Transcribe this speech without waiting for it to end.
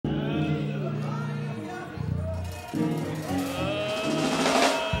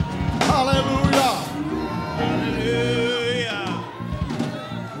Hallelujah. Hallelujah.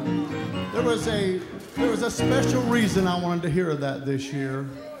 There was a special reason I wanted to hear that this year.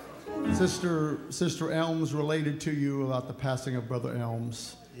 Sister Elms related to you about the passing of Brother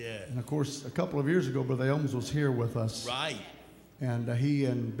Elms. Yeah. And of course, a couple of years ago, Brother Elms was here with us. Right. And he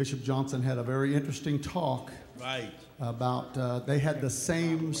and Bishop Johnson had a very interesting talk. Right. About they had the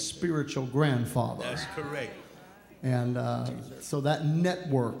same spiritual grandfather. That's correct. And so that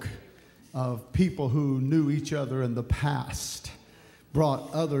network of people who knew each other in the past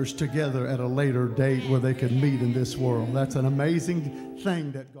brought others together at a later date where they could meet in this world. That's an amazing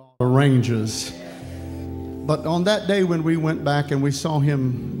thing that God arranges. But on that day when we went back and we saw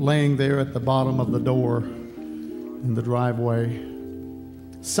him laying there at the bottom of the door in the driveway,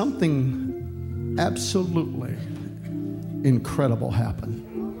 something absolutely incredible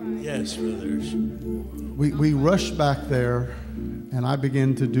happened. Yes, brothers. We rushed back there and I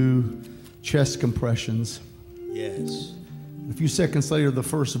began to do chest compressions. Yes. A few seconds later, the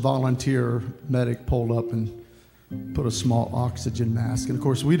first volunteer medic pulled up and put a small oxygen mask. And of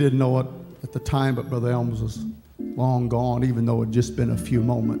course, we didn't know it at the time, but Brother Elms was long gone, even though it had just been a few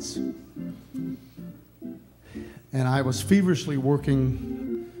moments. And I was feverishly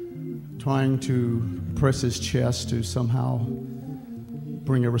working, trying to press his chest to somehow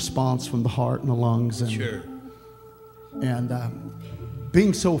bring a response from the heart and the lungs. And, Sure. And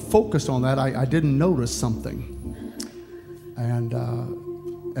being so focused on that, I didn't notice something. And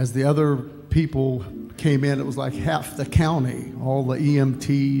as the other people came in, it was like half the county, all the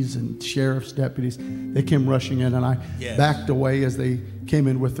EMTs and sheriff's deputies, they came rushing in, and I backed away as they came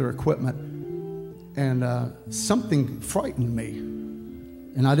in with their equipment. And something frightened me.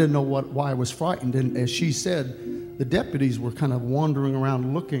 And I didn't know why I was frightened. And as she said, the deputies were kind of wandering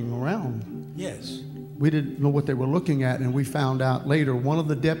around, looking around. Yes. We didn't know what they were looking at, and we found out later one of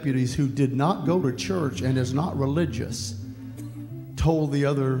the deputies who did not go to church and is not religious told the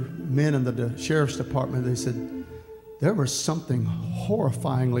other men in the sheriff's department, they said, there was something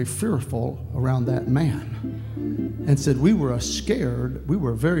horrifyingly fearful around that man. And said, we were scared, we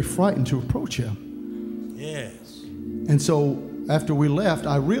were very frightened to approach him. Yes. And so after we left,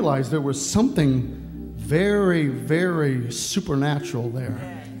 I realized there was something very, very supernatural there.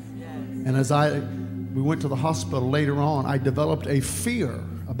 And as we went to the hospital later on, I developed a fear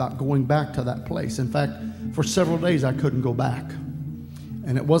about going back to that place. In fact, for several days I couldn't go back.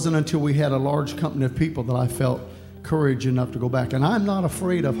 And it wasn't until we had a large company of people that I felt courage enough to go back. And I'm not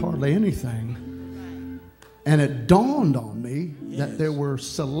afraid of hardly anything. And it dawned on me that there were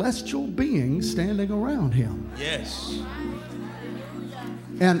celestial beings standing around him. Yes.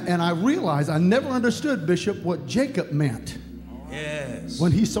 And I realized I never understood, Bishop, what Jacob meant. Yes.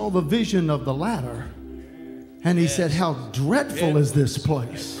 When he saw the vision of the ladder. And he said, how dreadful is this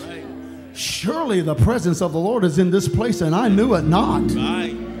place? Right. Surely the presence of the Lord is in this place, and I knew it not.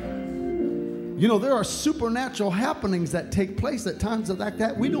 Right. You know, there are supernatural happenings that take place at times like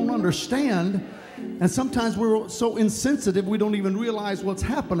that we don't understand. And sometimes we're so insensitive we don't even realize what's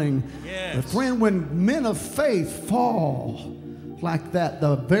happening. Yes. But friend, when men of faith fall like that,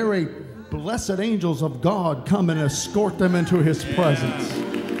 the very blessed angels of God come and escort them into his presence.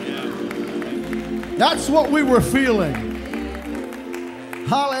 That's what we were feeling.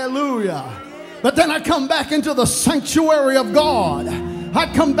 Hallelujah. But then I come back into the sanctuary of God.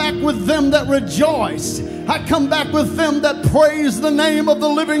 I come back with them that rejoice. I come back with them that praise the name of the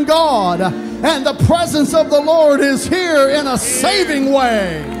living God. And the presence of the Lord is here in a saving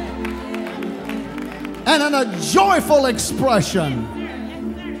way and in a joyful expression.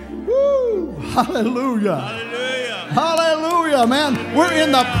 Woo! Hallelujah. Hallelujah. Hallelujah, man. We're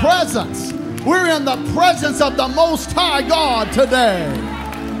in the presence. We're in the presence of the Most High God today.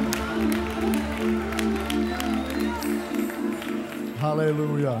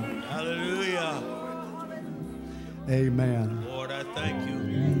 Hallelujah. Hallelujah. Amen. Lord, I thank you.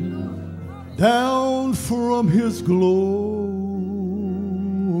 Down from his glory,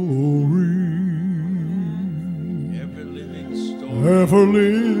 Ever living story. ever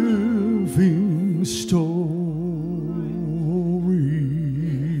living story,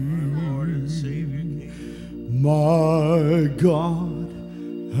 Lord and Savior King. my God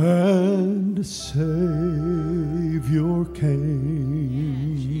and Savior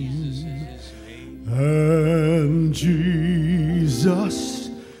came, Jesus is his name. and Jesus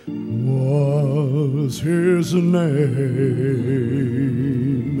was his name.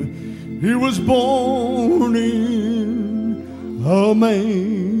 He was born in a manger,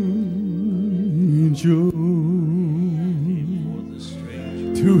 For the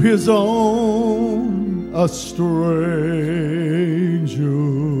stranger. to his own a stranger,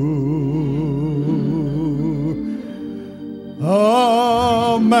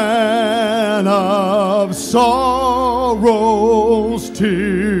 a man of sorrows,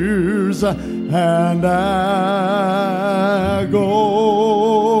 tears, and agony.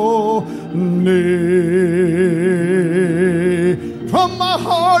 From my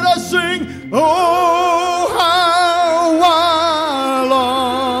heart I sing, oh, how I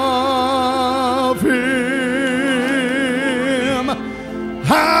love him,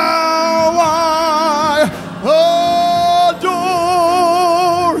 how I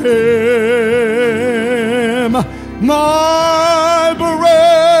adore him. My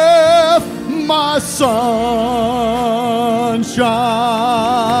breath, my sunshine,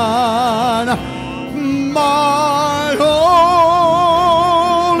 my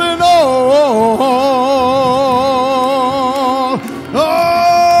all in all.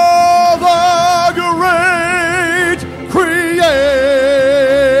 Oh, the great Creator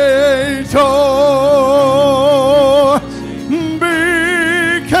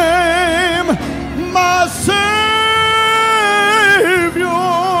became my Savior,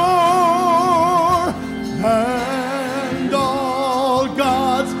 and all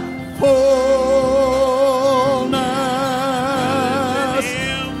God's fullness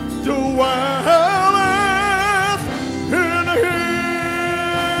dwelleth in him.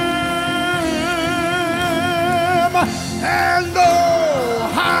 And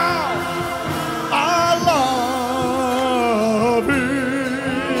oh, how I love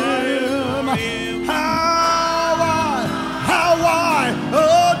him, how I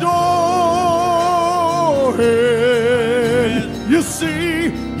adore him. You see,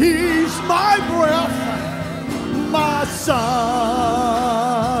 he's my breath, my sunshine,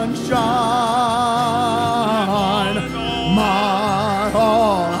 my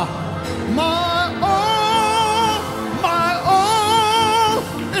all, my all, my all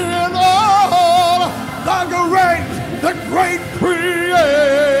in all. The great Creator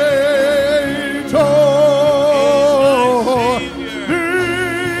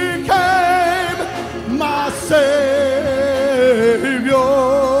became my Savior,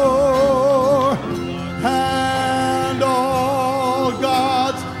 and all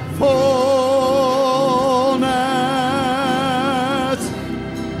God's fullness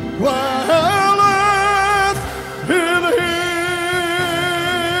dwelleth in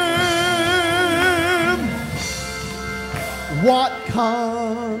him. What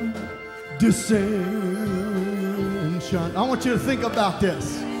condescension. I want you to think about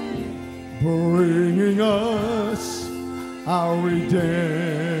this. Bringing us our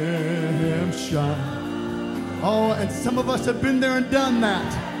redemption. Oh, and some of us have been there and done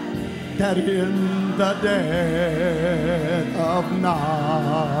that. That in the dead of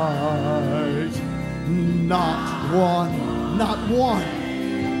night, not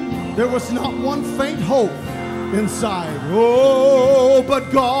one, there was not one faint hope inside. Oh,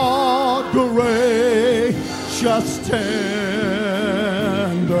 but God gracious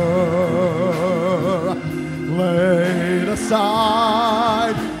tender laid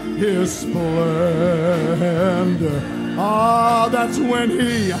aside his splendor. Ah, that's when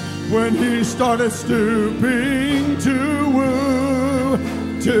he started stooping to woo,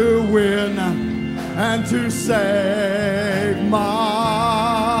 to win, and to save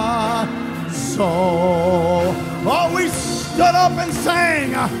my soul. Oh, we stood up and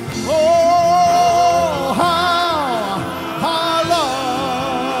sang, oh, how I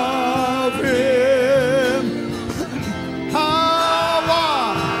love him, how I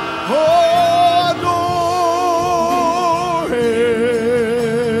adore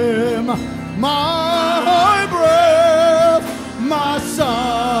him. My breath, my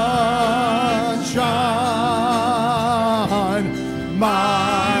sunshine,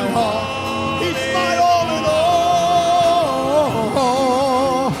 my heart. He's my all in all.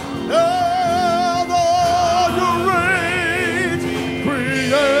 And the great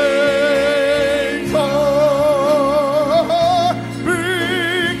Creator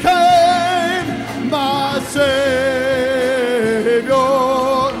became my Savior,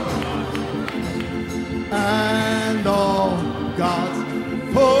 and all God's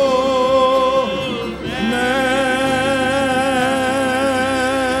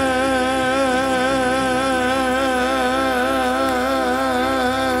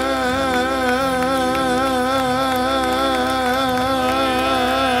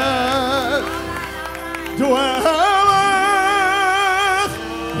dwelleth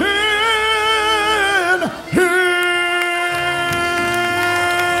in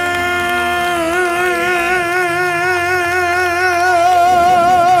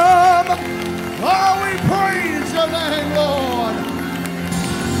him. Oh, we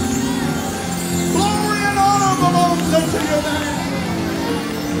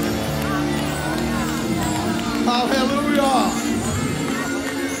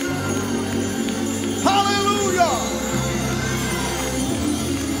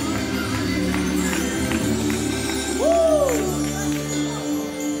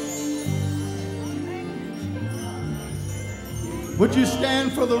Would you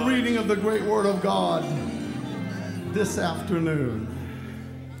stand for the reading of the great word of God this afternoon?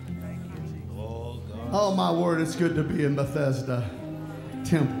 Oh, my word, it's good to be in Bethesda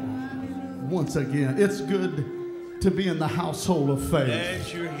Temple once again. It's good to be in the household of faith.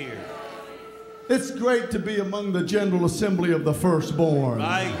 As you're here. It's great to be among the general assembly of the firstborn.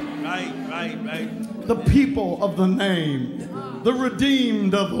 Right. The people of the name, the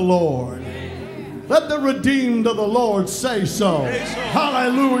redeemed of the Lord. Let the redeemed of the Lord say so. Say so.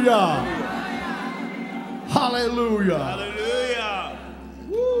 Hallelujah. Hallelujah. Hallelujah.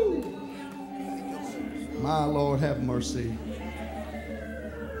 Woo. My Lord, have mercy.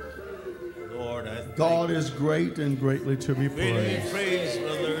 Lord, I thank God is great and greatly to be you. Greatly praised. praise,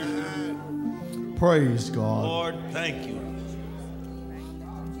 brother. Praise God. Lord, thank you.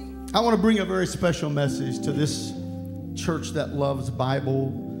 I want to bring a very special message to this church that loves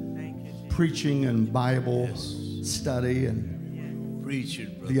Bible preaching and Bible study and Preach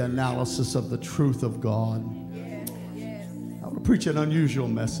it, brother. the analysis of the truth of God. I want to preach an unusual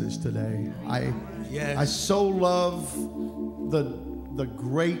message today. I so love the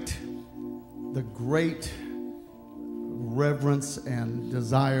great reverence and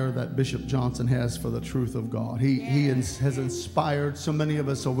desire that Bishop Johnson has for the truth of God. He has inspired so many of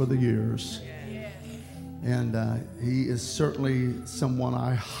us over the years. And he is certainly someone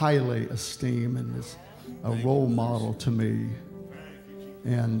I highly esteem and is a role model to me.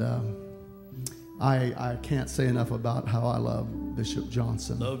 And I can't say enough about how I love Bishop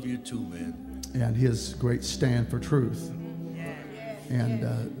Johnson. Love you too, man. And his great stand for truth. And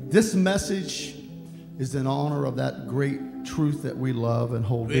this message is in honor of that great truth that we love and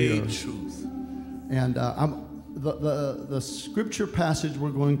hold dear. Great truth. And the scripture passage we're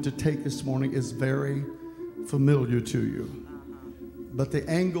going to take this morning is very familiar to you. But the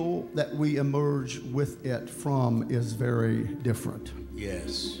angle that we emerge with it from is very different.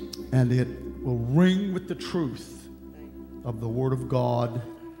 Yes. And it will ring with the truth of the Word of God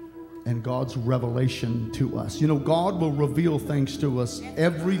and God's revelation to us. You know, God will reveal things to us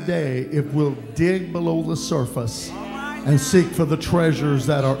every day if we'll dig below the surface and seek for the treasures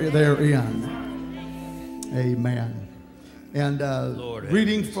that are therein. Amen. And Lord,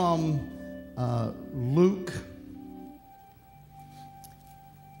 reading from Luke,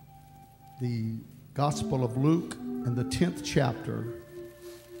 the Gospel of Luke, in the 10th chapter,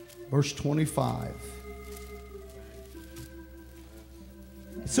 verse 25.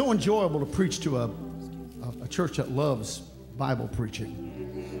 It's so enjoyable to preach to a church that loves Bible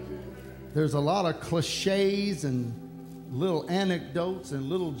preaching. There's a lot of cliches and little anecdotes and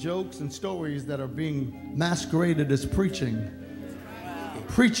little jokes and stories that are being masqueraded as preaching.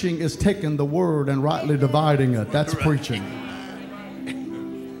 Preaching is taking the word and rightly dividing it. That's preaching.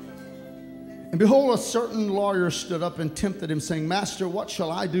 And behold, a certain lawyer stood up and tempted him, saying, Master, what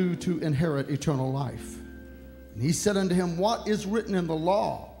shall I do to inherit eternal life? And he said unto him, What is written in the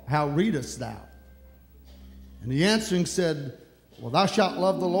law? How readest thou? And he answering said, Well, thou shalt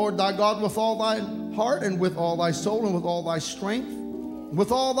love the Lord thy God with all thy heart, and with all thy soul, and with all thy strength, and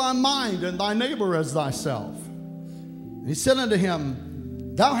with all thy mind, and thy neighbor as thyself. And he said unto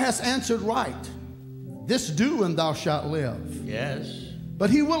him, Thou hast answered right. This do, and thou shalt live. Yes. But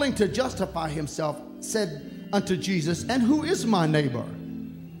he, willing to justify himself, said unto Jesus, And who is my neighbor?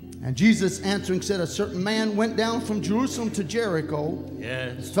 And Jesus answering said, A certain man went down from Jerusalem to Jericho,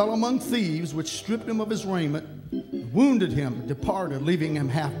 Yes. fell among thieves, which stripped him of his raiment, wounded him, departed, leaving him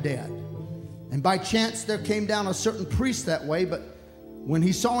half dead. And by chance there came down a certain priest that way, but when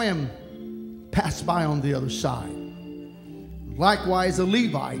he saw him, passed by on the other side. Likewise a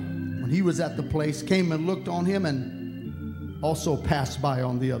Levite, when he was at the place, came and looked on him, and also passed by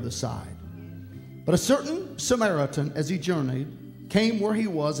on the other side. But a certain Samaritan, as he journeyed, came where he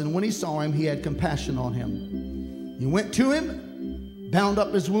was, and when he saw him, he had compassion on him. He went to him, bound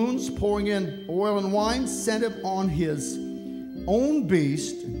up his wounds, pouring in oil and wine, sent him on his own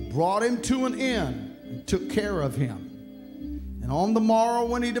beast, brought him to an inn, and took care of him. And on the morrow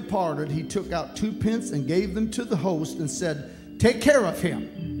when he departed, he took out 2 pence and gave them to the host, and said, Take care of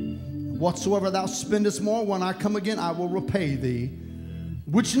him. Whatsoever thou spendest more, when I come again, I will repay thee.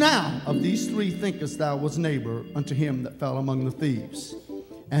 Which now of these 3 thinkest thou was neighbor unto him that fell among the thieves?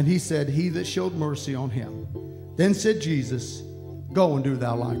 And he said, He that showed mercy on him. Then said Jesus, Go and do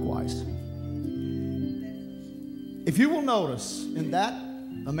thou likewise. If you will notice in that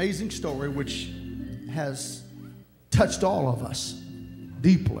amazing story, which has touched all of us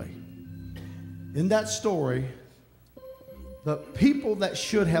deeply, in that story, the people that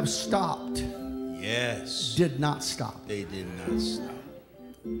should have stopped Yes. did not stop. They did not stop.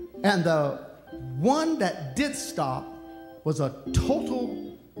 And the one that did stop was a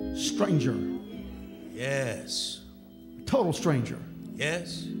total stranger. Yes. Total stranger.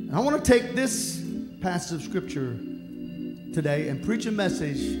 Yes. And I want to take this passage of scripture today and preach a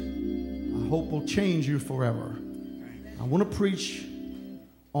message I hope will change you forever. I want to preach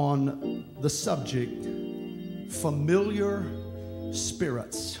on the subject, familiar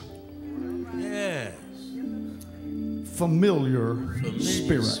spirits. Yes. Familiar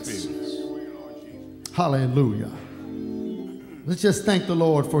spirits. Hallelujah. Let's just thank the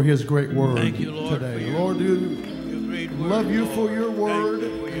Lord for his great word. Thank you, Lord, today. for Lord, your great word, love you Lord. for your word.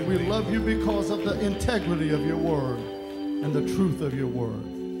 Thank you for your We great love you because of the integrity of your word and the truth of your word.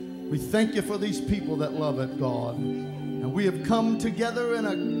 We thank you for these people that love it, God. And we have come together in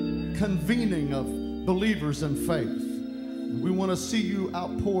a convening of believers in faith. And we want to see you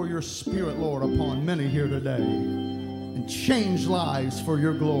outpour your spirit, Lord, upon many here today and change lives for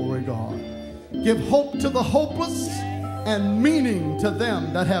your glory, God. Give hope to the hopeless and meaning to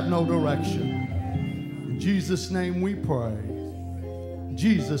them that have no direction. In Jesus' name we pray. In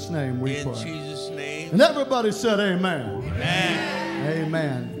Jesus' name we pray. In Jesus' name. And everybody said amen. Amen.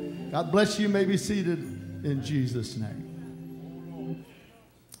 Amen. God bless you. You may be seated in Jesus' name.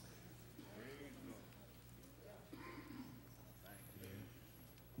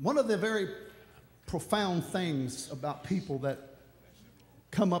 One of the very profound things about people that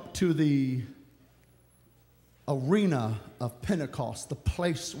come up to the arena of Pentecost, the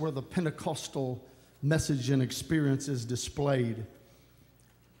place where the Pentecostal message and experience is displayed,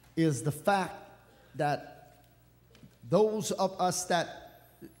 is the fact that those of us that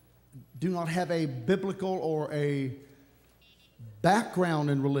do not have a biblical or a background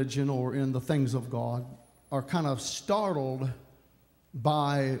in religion or in the things of God are kind of startled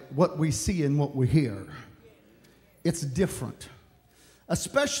by what we see and what we hear. It's different.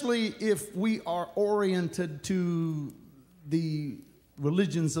 Especially if we are oriented to the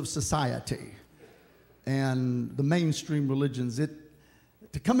religions of society and the mainstream religions.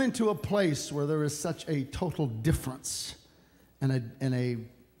 To come into a place where there is such a total difference and a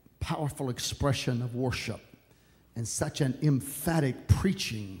powerful expression of worship and such an emphatic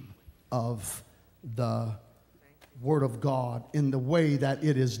preaching of the Word of God in the way that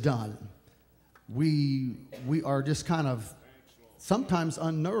it is done, we are just kind of sometimes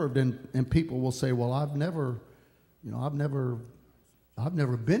unnerved, and people will say, well, I've never been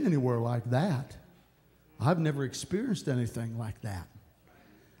anywhere like that. I've never experienced anything like that.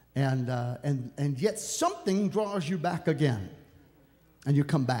 And yet something draws you back again, and you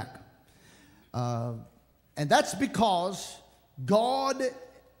come back. And that's because God,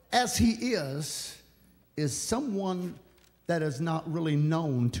 as he is someone that is not really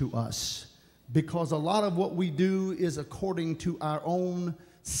known to us, because a lot of what we do is according to our own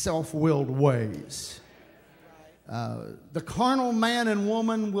self-willed ways. The carnal man and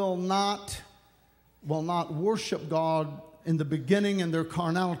woman will not worship God in the beginning in their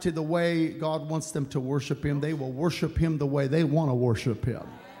carnality the way God wants them to worship him. They will worship him the way they want to worship him.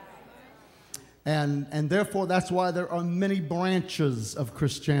 And therefore, that's why there are many branches of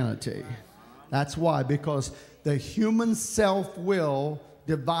Christianity. That's why, because the human self-will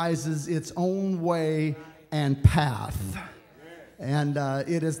devises its own way and path. And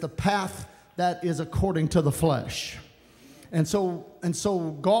it is the path that is according to the flesh. And so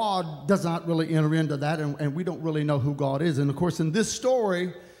God does not really enter into that, and we don't really know who God is. And of course, in this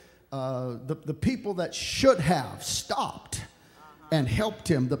story, the people that should have stopped and helped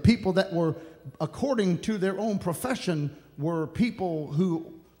him, the people that were, according to their own profession, were people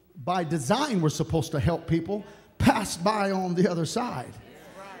who by design were supposed to help people, passed by on the other side.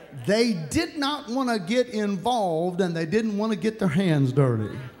 They did not want to get involved, and they didn't want to get their hands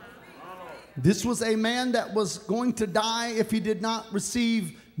dirty. This was a man that was going to die if he did not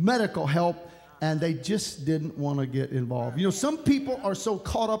receive medical help, and they just didn't want to get involved. You know, some people are so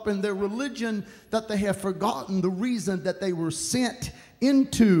caught up in their religion that they have forgotten the reason that they were sent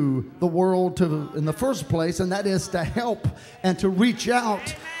into the world in the first place, and that is to help and to reach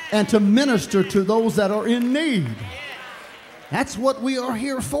out and to minister to those that are in need. That's what we are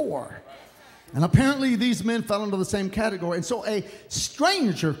here for. And apparently these men fell into the same category. And so a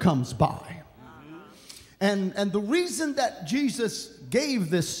stranger comes by. And the reason that Jesus gave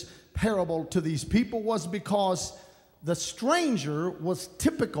this parable to these people was because the stranger was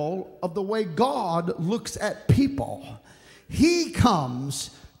typical of the way God looks at people. He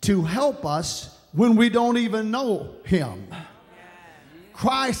comes to help us when we don't even know him.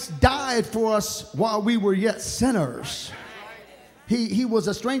 Christ died for us while we were yet sinners. He was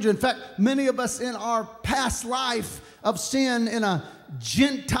a stranger. In fact, many of us in our past life of sin, in a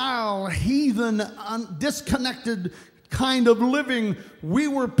Gentile, heathen, disconnected kind of living, we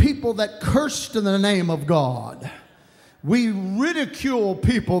were people that cursed in the name of God. We ridicule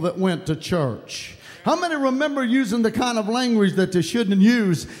people that went to church. How many remember using the kind of language that they shouldn't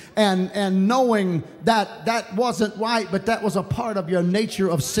use and knowing that that wasn't right, but that was a part of your nature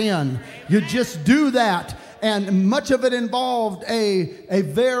of sin? You just do that. And much of it involved a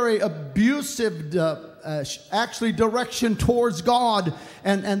very abusive actually direction towards God,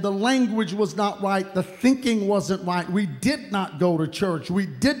 and the language was not right, the thinking wasn't right. We did not go to church, we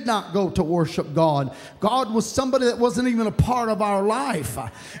did not go to worship God. God was somebody that wasn't even a part of our life.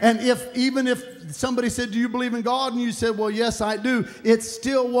 And even if somebody said, do you believe in God? And you said, well, yes, I do, it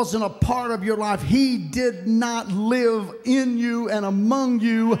still wasn't a part of your life. He did not live in you and among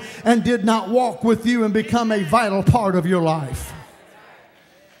you, and did not walk with you and become a vital part of your life,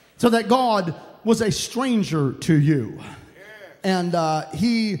 so that God was a stranger to you, and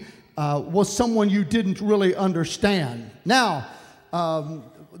he was someone you didn't really understand. Now,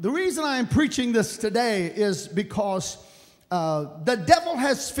 the reason I am preaching this today is because the devil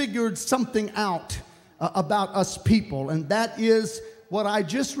has figured something out about us people, and that is what I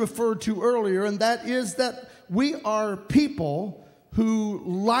just referred to earlier, and that is that we are people who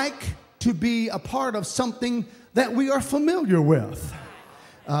like to be a part of something that we are familiar with.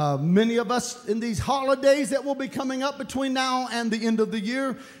 Many of us in these holidays that will be coming up between now and the end of the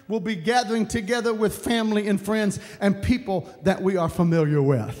year will be gathering together with family and friends and people that we are familiar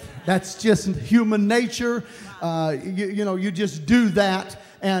with. That's just human nature. You know, you just do that.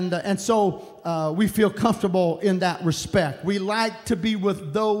 And so we feel comfortable in that respect. We like to be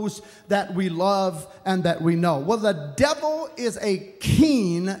with those that we love and that we know. Well, the devil is a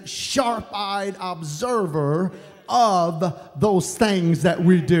keen, sharp-eyed observer of those things that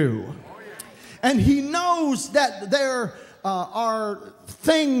we do. And he knows that there are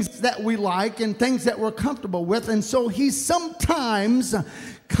things that we like and things that we're comfortable with. And so he sometimes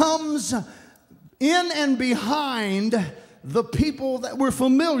comes in and behind the people that we're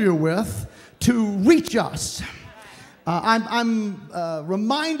familiar with to reach us. I'm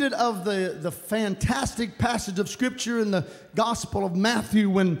reminded of the fantastic passage of Scripture in the Gospel of Matthew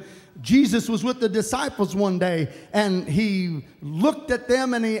when Jesus was with the disciples one day, and he looked at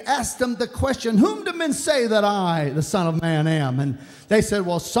them and he asked them the question, whom do men say that I, the Son of Man, am? And they said,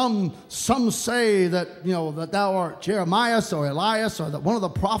 well, some say that, you know, that thou art Jeremiah or Elias or that one of the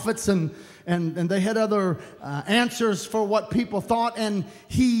prophets, and they had other answers for what people thought. And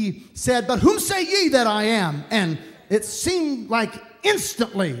he said, but whom say ye that I am? And it seemed like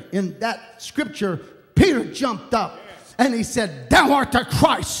instantly in that scripture, Peter jumped up and he said, thou art the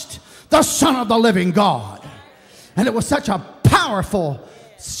Christ, the Son of the living God. And it was such a powerful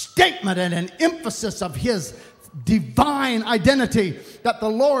statement and an emphasis of his divine identity that the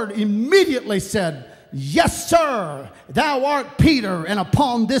Lord immediately said, yes, sir, thou art Peter, and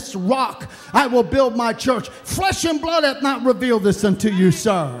upon this rock I will build my church. Flesh and blood hath not revealed this unto you,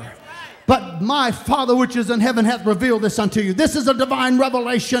 sir, but my Father which is in heaven hath revealed this unto you. This is a divine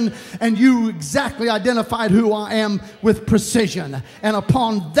revelation, and you exactly identified who I am with precision. And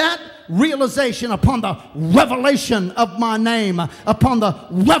upon that realization, upon the revelation of my name, upon the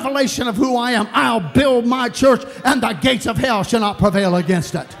revelation of who I am, I'll build my church, and the gates of hell shall not prevail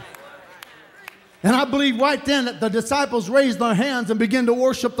against it. And I believe right then that the disciples raised their hands and began to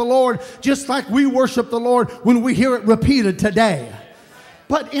worship the Lord, just like we worship the Lord when we hear it repeated today.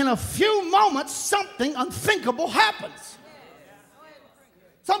 But in a few moments, something unthinkable happens.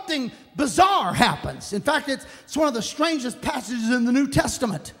 Something bizarre happens. In fact, it's one of the strangest passages in the New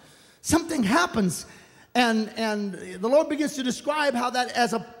Testament. Something happens, and the Lord begins to describe how that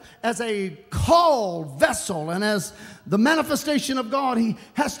as a called vessel and as the manifestation of God, he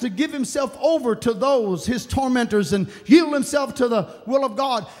has to give himself over to those, his tormentors, and yield himself to the will of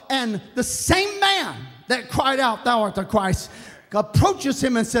God. And the same man that cried out, thou art the Christ, approaches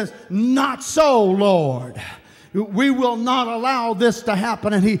him and says, not so, Lord. We will not allow this to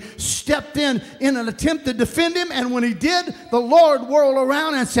happen. And he stepped in an attempt to defend him. And when he did, the Lord whirled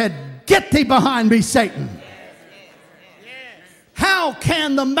around and said, get thee behind me, Satan. How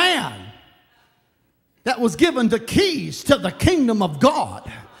can the man that was given the keys to the kingdom of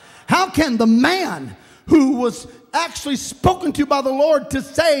God, how can the man who was actually spoken to by the Lord to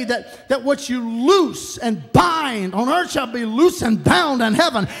say that what you loose and bind on earth shall be loose and bound in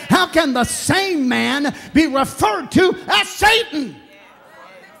heaven, how can the same man be referred to as Satan?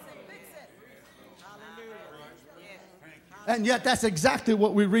 And yet that's exactly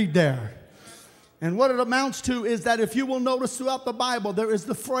what we read there. And what it amounts to is that if you will notice throughout the Bible, there is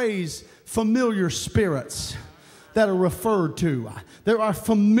the phrase familiar spirits. that are referred to. There are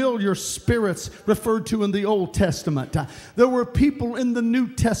familiar spirits referred to in the Old Testament. There were people in the New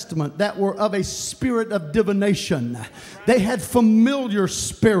Testament that were of a spirit of divination. They had familiar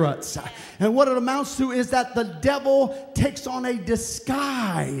spirits. And what it amounts to is that the devil takes on a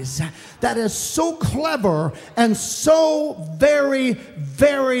disguise that is so clever and so very,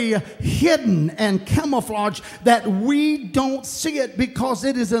 very hidden and camouflaged that we don't see it, because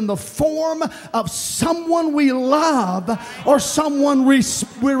it is in the form of someone we love or someone we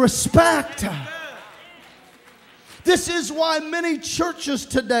respect. This is why many churches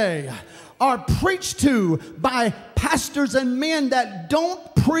today are preached to by pastors and men that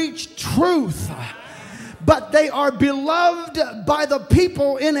don't preach truth, but they are beloved by the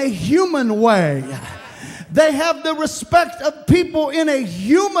people in a human way. They have the respect of people in a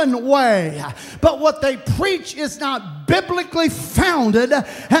human way, but what they preach is not biblically founded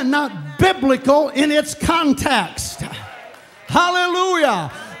and not biblical in its context.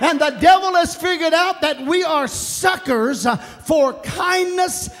 Hallelujah. And the devil has figured out that we are suckers for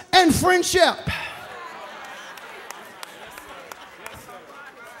kindness and friendship.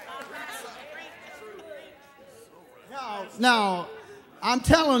 Now, I'm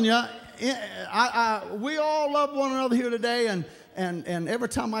telling you, we all love one another here today, and every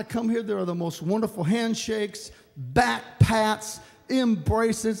time I come here, there are the most wonderful handshakes, back pats,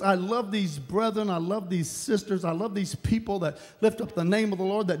 embraces. I love these brethren. I love these sisters. I love these people that lift up the name of the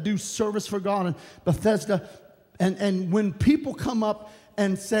Lord, that do service for God in Bethesda. And when people come up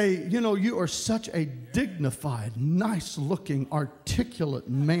and say, you know, you are such a dignified, nice-looking, articulate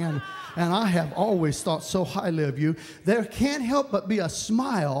man, and I have always thought so highly of you, there can't help but be a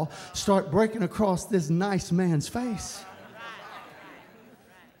smile start breaking across this nice man's face.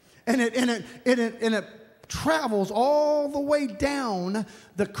 And it travels all the way down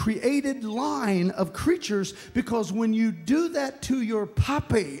the created line of creatures, because when you do that to your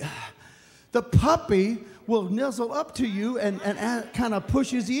puppy, the puppy will nuzzle up to you and kind of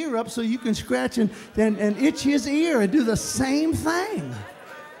push his ear up so you can scratch and itch his ear and do the same thing.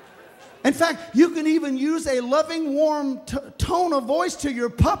 In fact, you can even use a loving, warm tone of voice to your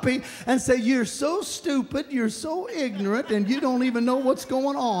puppy and say, you're so stupid, you're so ignorant, and you don't even know what's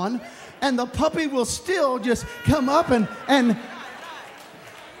going on. And the puppy will still just come up and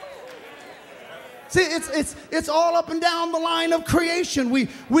see, it's all up and down the line of creation.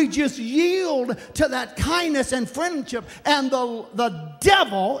 We just yield to that kindness and friendship, and the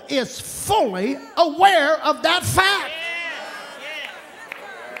devil is fully aware of that fact.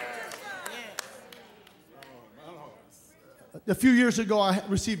 A few years ago, I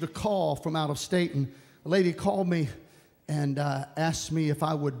received a call from out of state, and a lady called me and asked me if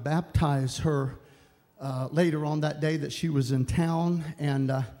I would baptize her later on that day that she was in town.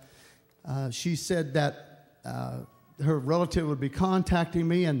 And she said that her relative would be contacting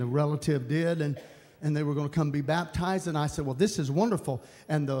me, and the relative did, and they were going to come be baptized. And I said, well, this is wonderful.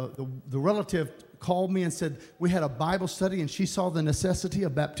 And the relative called me and said, we had a Bible study, and she saw the necessity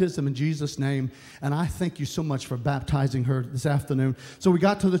of baptism in Jesus' name, and I thank you so much for baptizing her this afternoon. So we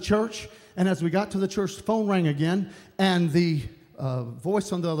got to the church, and as we got to the church, the phone rang again, and the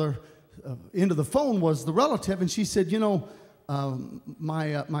voice on the other end of the phone was the relative, and she said, you know,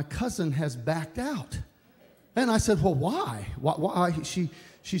 my cousin has backed out. And I said, well, why? Why?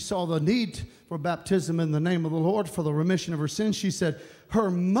 She saw the need for baptism in the name of the Lord for the remission of her sins. She said her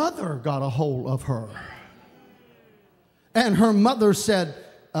mother got a hold of her. And her mother said,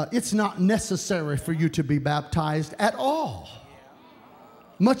 it's not necessary for you to be baptized at all,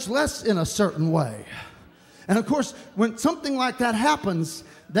 much less in a certain way. And of course, when something like that happens,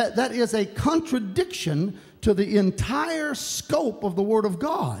 that is a contradiction to the entire scope of the Word of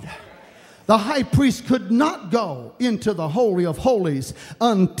God. The high priest could not go into the Holy of Holies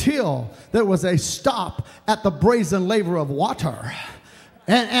until there was a stop at the brazen laver of water.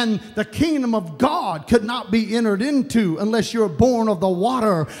 And the kingdom of God could not be entered into unless you're born of the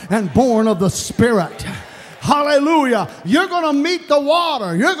water and born of the Spirit. Hallelujah. You're going to meet the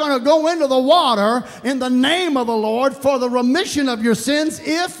water. You're going to go into the water in the name of the Lord for the remission of your sins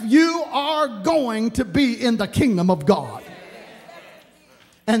if you are going to be in the kingdom of God.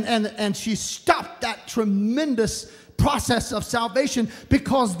 And she stopped that tremendous process of salvation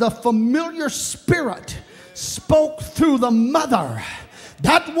because the familiar spirit spoke through the mother.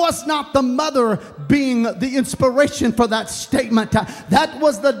 That was not the mother being the inspiration for that statement. That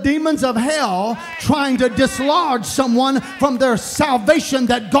was the demons of hell trying to dislodge someone from their salvation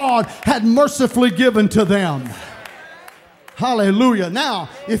that God had mercifully given to them. Hallelujah. Now,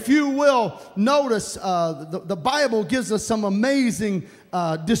 if you will notice, the Bible gives us some amazing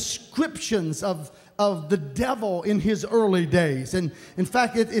descriptions of of the devil in his early days. And in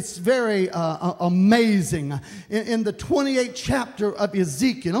fact, it's very amazing. In the 28th chapter of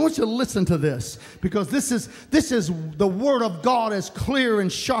Ezekiel, I want you to listen to this, because this is the word of God as clear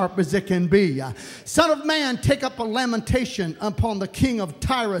and sharp as it can be. Son of man, take up a lamentation upon the king of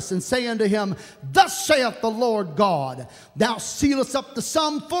Tyrus, and say unto him, thus saith the Lord God, thou sealest up the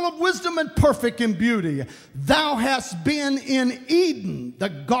sum, full of wisdom and perfect in beauty. Thou hast been in Eden, the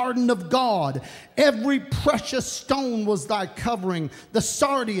garden of God. Every precious stone was thy covering, the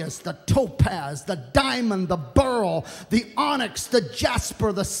sardius, the topaz, the diamond, the beryl, the onyx, the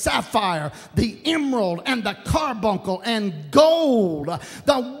jasper, the sapphire, the emerald, and the carbuncle, and gold.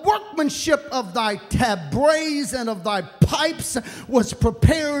 The workmanship of thy tabrets and of thy pipes was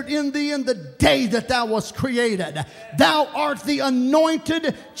prepared in thee in the day that thou wast created. Thou art the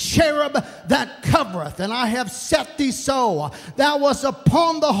anointed cherub that covereth, and I have set thee so. Thou wast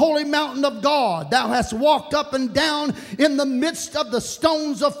upon the holy mountain of God. Thou hast walked up and down in the midst of the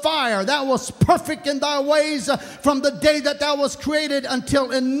stones of fire. Thou wast perfect in thy ways from the day that thou wast created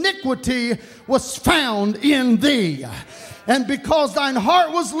until iniquity was found in thee. And because thine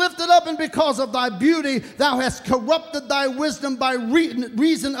heart was lifted up, and because of thy beauty, thou hast corrupted thy wisdom by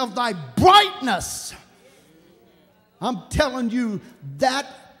reason of thy brightness. I'm telling you, that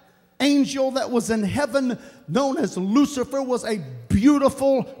angel that was in heaven, known as Lucifer, was a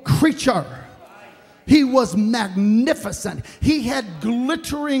beautiful creature. He was magnificent. He had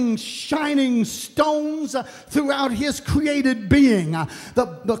glittering, shining stones throughout his created being.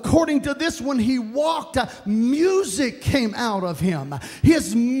 According to this, when he walked, music came out of him.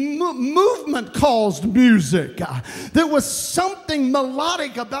 His movement caused music. There was something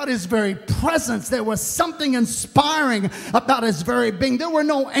melodic about his very presence. There was something inspiring about his very being. There were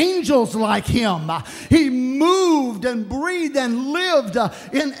no angels like him. He moved and breathed and lived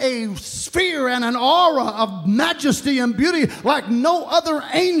in a sphere and an aura of majesty and beauty like no other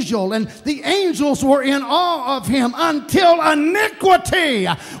angel, and the angels were in awe of him until iniquity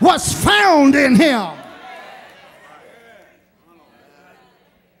was found in him.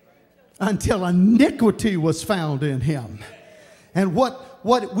 Until iniquity was found in him. And what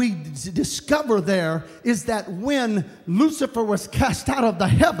we discover there is that when Lucifer was cast out of the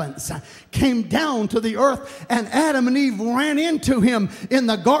heavens, came down to the earth, and Adam and Eve ran into him in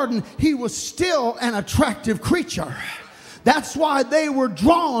the garden, he was still an attractive creature. That's why they were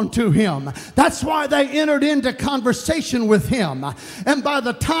drawn to him. That's why they entered into conversation with him. And by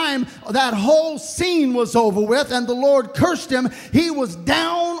the time that whole scene was over with and the Lord cursed him, he was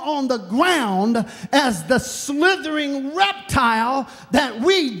down on the ground as the slithering reptile that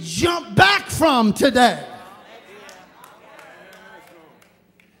we jump back from today.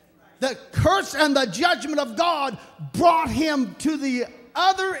 The curse and the judgment of God brought him to the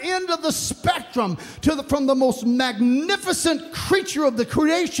other end of the spectrum, from the most magnificent creature of the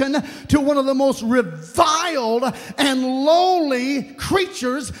creation to one of the most reviled and lowly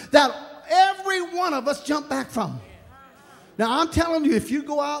creatures that every one of us jump back from. Now, I'm telling you, if you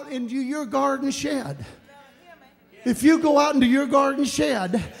go out into your garden shed,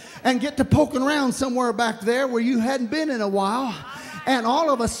 and get to poking around somewhere back there where you hadn't been in a while, and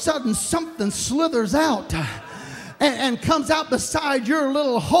all of a sudden something slithers out and comes out beside your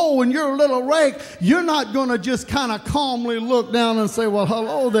little hole and your little rake, you're not going to just kind of calmly look down and say, well,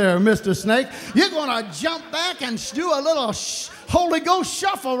 hello there, Mr. Snake. You're going to jump back and do a little Holy Ghost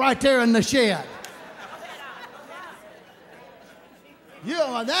shuffle right there in the shed. You're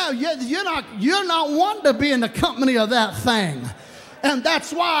not wanting to be in the company of that thing. And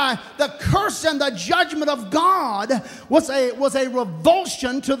that's why the curse and the judgment of God was a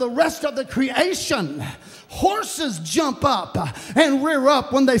revulsion to the rest of the creation. Horses jump up and rear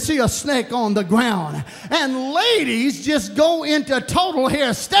up when they see a snake on the ground. And ladies just go into total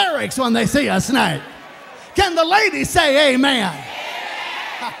hysterics when they see a snake. Can the ladies say amen?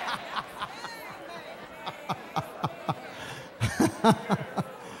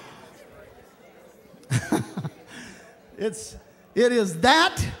 It is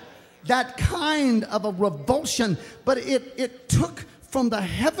that kind of a revulsion, but it took from the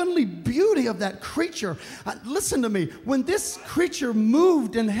heavenly beauty of that creature. Listen to me. When this creature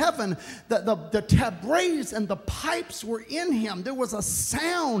moved in heaven, the tabrets and the pipes were in him. There was a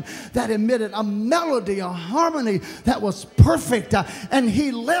sound that emitted, a melody, a harmony that was perfect. And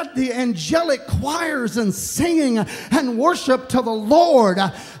he led the angelic choirs in singing and worship to the Lord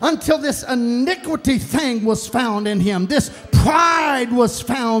until this iniquity thing was found in him. This pride was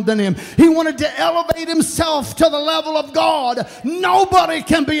found in him. He wanted to elevate himself to the level of God. No nobody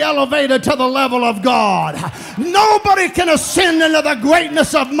can be elevated to the level of God. Nobody can ascend into the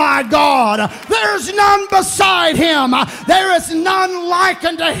greatness of my God. There's none beside him. There is none like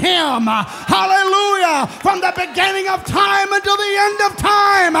unto him. Hallelujah. From the beginning of time until the end of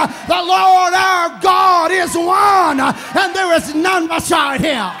time, the Lord our God is one, and there is none beside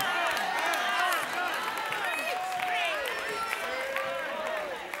him.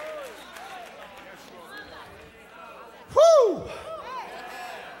 Woo!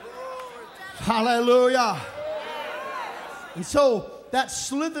 Hallelujah. And so that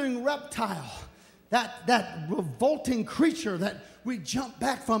slithering reptile, that revolting creature that we jump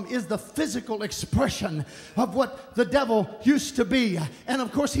back from is the physical expression of what the devil used to be. And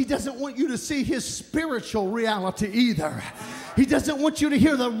of course, he doesn't want you to see his spiritual reality either. He doesn't want you to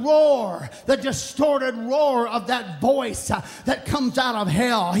hear the roar, the distorted roar of that voice that comes out of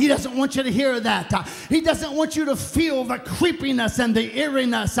hell. He doesn't want you to hear that. He doesn't want you to feel the creepiness and the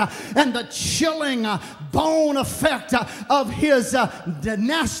eeriness and the chilling bone effect of his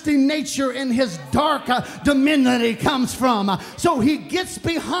nasty nature and his dark dominion that he comes from. So he gets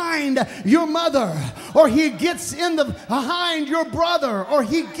behind your mother, or he gets behind your brother, or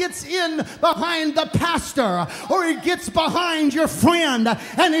he gets in behind the pastor, or he gets behind your friend,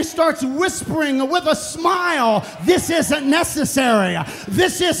 and he starts whispering with a smile, this isn't necessary,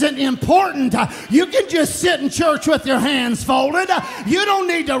 this isn't important, you can just sit in church with your hands folded, you don't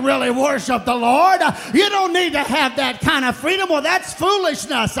need to really worship the Lord, you don't need to have that kind of freedom. Well, that's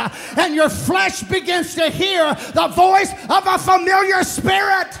foolishness. And your flesh begins to hear the voice of a familiar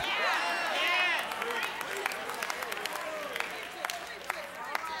spirit.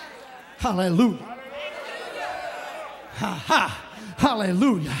 Hallelujah. Ha ha.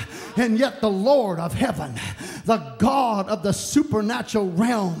 Hallelujah. And yet the Lord of heaven, the God of the supernatural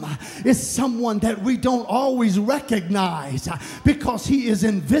realm, is someone that we don't always recognize because he is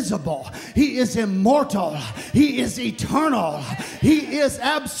invisible. He is immortal. He is eternal. He is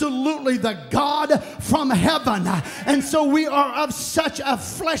absolutely the God from heaven. And so we are of such a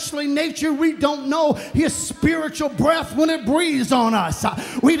fleshly nature, we don't know his spiritual breath when it breathes on us.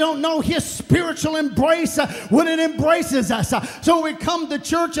 We don't know his spiritual embrace when it embraces us. So we come to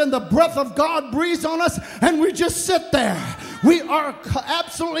church and the breath of God breathes on us and we just sit there. We are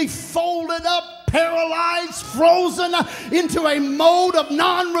absolutely folded up, paralyzed, frozen into a mode of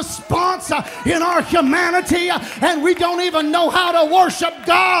non-response in our humanity, and we don't even know how to worship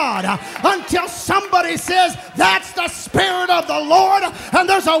God until somebody says, that's the Spirit of the Lord, and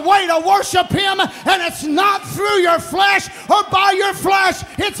there's a way to worship him, and it's not through your flesh or by your flesh,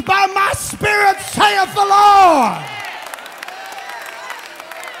 it's by my Spirit, saith the Lord.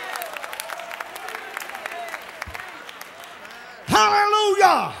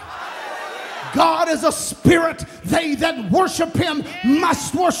 Hallelujah. God is a spirit. They that worship him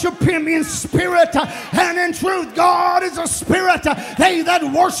must worship him in spirit and in truth. God is a spirit. They that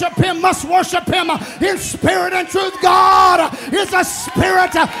worship him must worship him in spirit and truth. God is a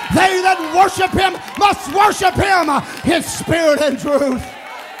spirit. They that worship him must worship him in spirit and truth.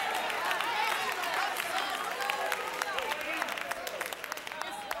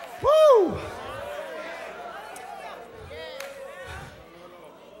 Woo!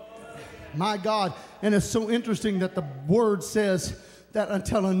 My God. And it's so interesting that the word says that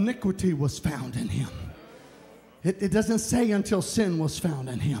until iniquity was found in him. It doesn't say until sin was found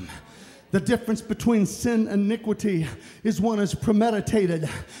in him. The difference between sin and iniquity is one is premeditated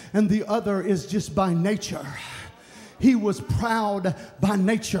and the other is just by nature. He was proud by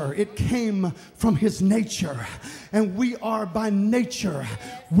nature. It came from his nature. And we are by nature.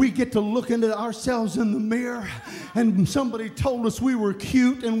 We get to look into ourselves in the mirror, and somebody told us we were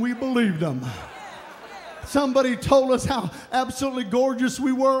cute and we believed them. Somebody told us how absolutely gorgeous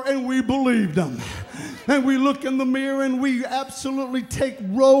we were and we believed them. And we look in the mirror and we absolutely take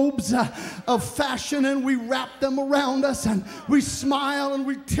robes of fashion and we wrap them around us and we smile and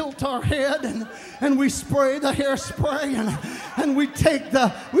we tilt our head and we spray the hairspray and we take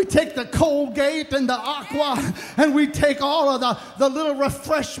the Colgate and the Aqua and we take all of the little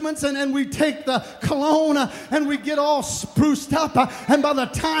refreshments and we take the cologne and we get all spruced up, and by the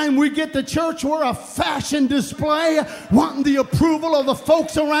time we get to church we're a fashion display wanting the approval of the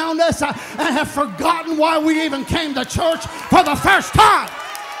folks around us and have forgotten why we even came to church for the first time.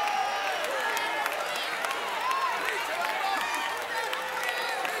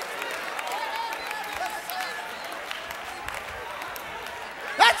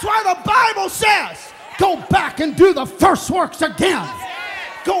 That's why the Bible says, go back and do the first works again.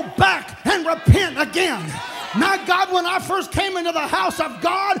 Go back and repent again. My God, when I first came into the house of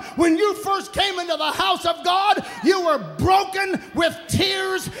God, when you first came into the house of God, you were broken with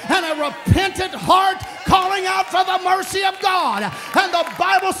tears and a repentant heart calling out for the mercy of God. And the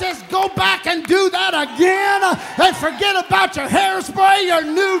Bible says, go back and do that again and forget about your hairspray, your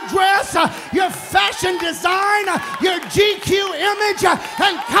new dress, your fashion design, your GQ image,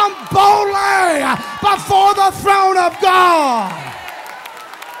 and come boldly before the throne of God.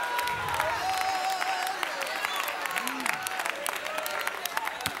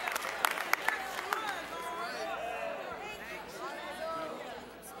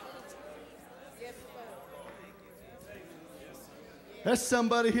 There's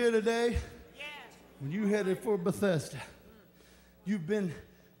somebody here today. When you headed for Bethesda, you've been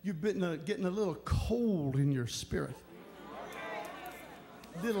getting a little cold in your spirit,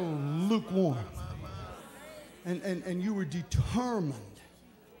 a little lukewarm, and you were determined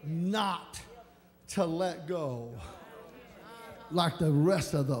not to let go like the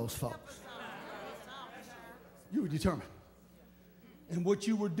rest of those folks. You were determined, and what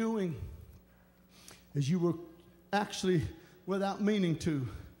you were doing is you were actually, without meaning to,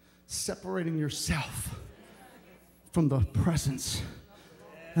 separating yourself from the presence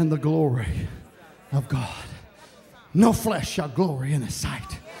and the glory of God. No flesh shall glory in his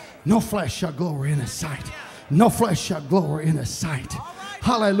sight. No flesh shall glory in his sight. No flesh shall glory in his sight.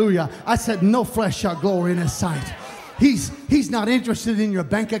 Hallelujah. I said no flesh shall glory in his sight. He's not interested in your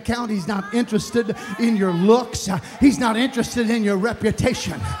bank account. He's not interested in your looks. He's not interested in your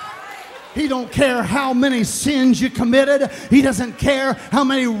reputation. He don't care how many sins you committed. He doesn't care how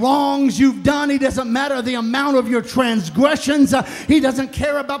many wrongs you've done. He doesn't matter the amount of your transgressions. He doesn't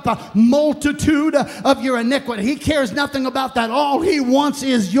care about the multitude of your iniquity. He cares nothing about that. All he wants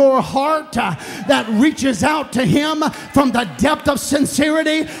is your heart that reaches out to him from the depth of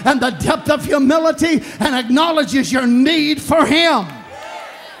sincerity and the depth of humility and acknowledges your need for him.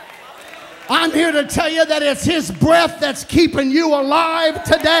 I'm here to tell you that it's his breath that's keeping you alive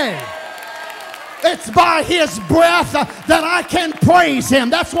today. It's by his breath that I can praise him.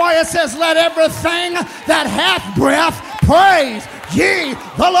 That's why it says, let everything that hath breath praise ye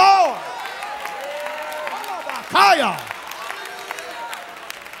the Lord.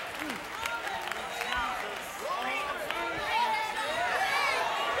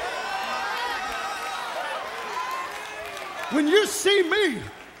 When you see me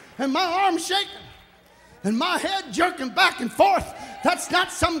and my arms shaking and my head jerking back and forth, that's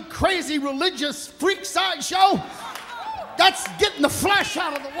not some crazy religious freak side show. That's getting the flesh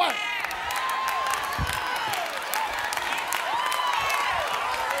out of the way.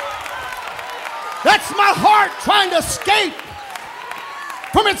 That's my heart trying to escape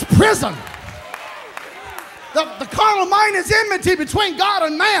from its prison. The carnal mind is enmity between God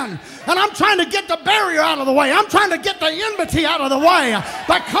and man. And I'm trying to get the barrier out of the way. I'm trying to get the enmity out of the way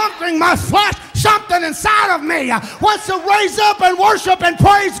by conquering my flesh. Something inside of me wants to raise up and worship and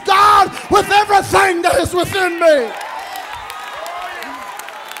praise God with everything that is within me.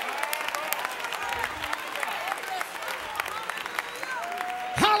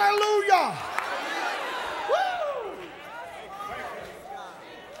 Hallelujah. Woo.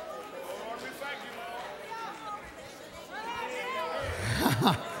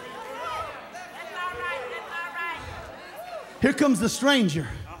 Here comes the stranger.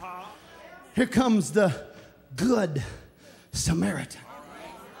 Here comes the good Samaritan.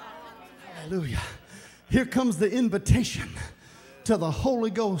 Hallelujah. Here comes the invitation to the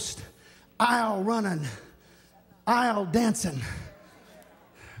Holy Ghost, aisle running, aisle dancing,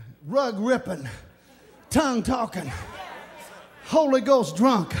 rug ripping, tongue talking, Holy Ghost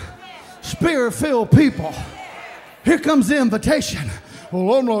drunk, spirit filled people. Here comes the invitation.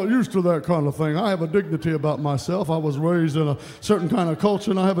 Well, I'm not used to that kind of thing. I have a dignity about myself. I was raised in a certain kind of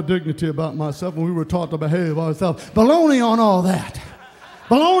culture, and I have a dignity about myself, and we were taught to behave ourselves. Baloney on all that.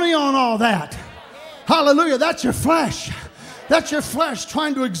 Baloney on all that. Hallelujah. That's your flesh. That's your flesh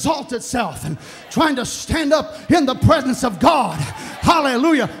trying to exalt itself and trying to stand up in the presence of God.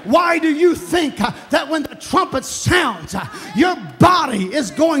 Hallelujah. Why do you think that when the trumpet sounds, your body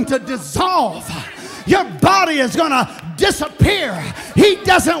is going to dissolve? Your body is going to disappear. He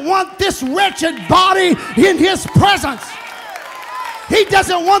doesn't want this wretched body in his presence. He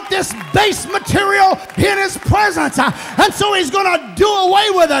doesn't want this base material in his presence. And so he's going to do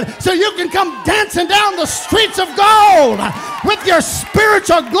away with it so you can come dancing down the streets of gold with your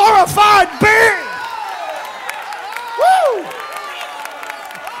spiritual glorified being. Woo!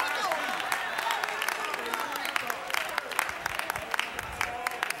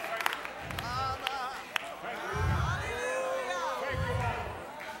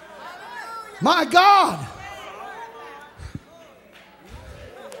 My God.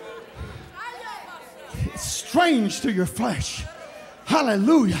 strange to your flesh.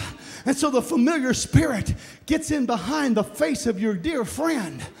 Hallelujah. And so the familiar spirit gets in behind the face of your dear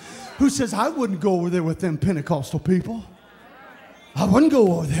friend who says, I wouldn't go over there with them Pentecostal people. I wouldn't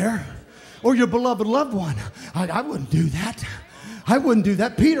go over there. Or your beloved loved one. I wouldn't do that. I wouldn't do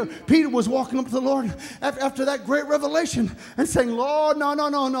that. Peter was walking up to the Lord after that great revelation and saying, Lord,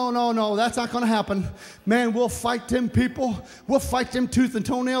 no, that's not going to happen. Man, we'll fight them people. We'll fight them tooth and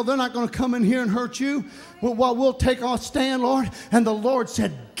toenail. They're not going to come in here and hurt you. We'll take our stand, Lord. And the Lord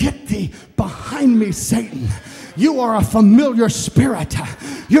said, get thee behind me, Satan. You are a familiar spirit.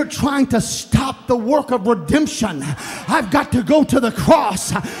 You're trying to stop the work of redemption. I've got to go to the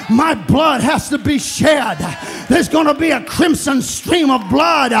cross. My blood has to be shed. There's going to be a crimson stream of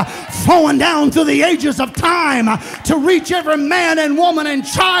blood flowing down through the ages of time to reach every man and woman and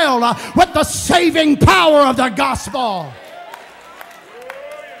child with the saving power of the gospel.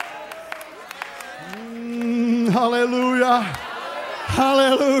 Hallelujah.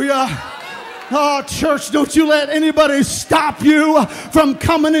 Hallelujah. Oh, church, don't you let anybody stop you from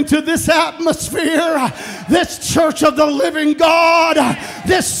coming into this atmosphere, this church of the living God,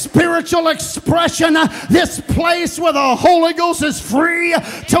 this spiritual expression, this place where the Holy Ghost is free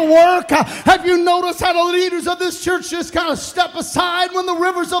to work. Have you noticed how the leaders of this church just kind of step aside when the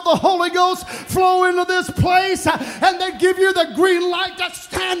rivers of the Holy Ghost flow into this place, and they give you the green light to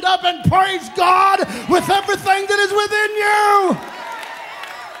stand up and praise God with everything that is within you?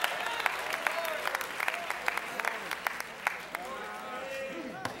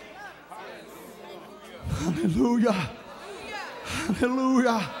 Hallelujah.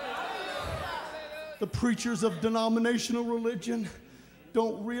 Hallelujah. The preachers of denominational religion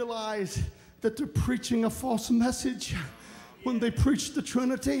don't realize that they're preaching a false message. When they preach the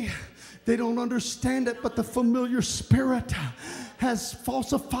Trinity, they don't understand it, but the familiar spirit has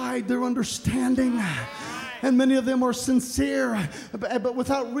falsified their understanding. And many of them are sincere, but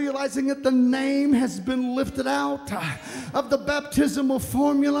without realizing it, the name has been lifted out of the baptismal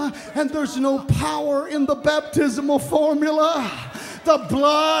formula, and there's no power in the baptismal formula. The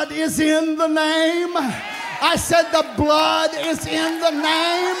blood is in the name. I said the blood is in the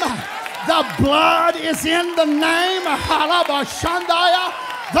name. The blood is in the name.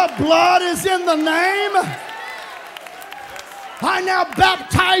 The blood is in the name. I now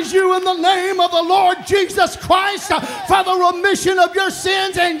baptize you in the name of the Lord Jesus Christ for the remission of your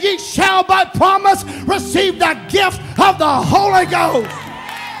sins, and ye shall by promise receive the gift of the Holy Ghost.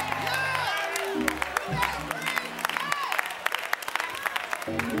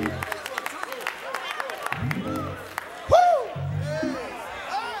 Woo!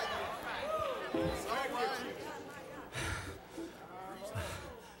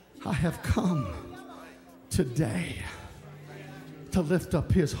 I have come today to lift up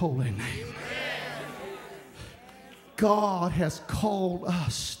his holy name. God has called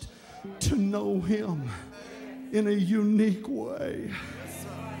us to know him in a unique way.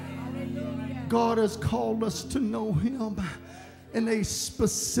 God has called us to know him in a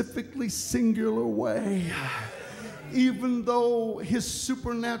specifically singular way. Even though his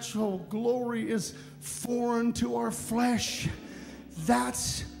supernatural glory is foreign to our flesh,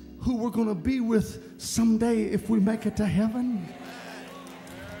 that's who we're going to be with someday if we make it to heaven.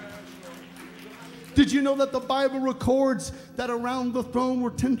 Did you know that the Bible records that around the throne were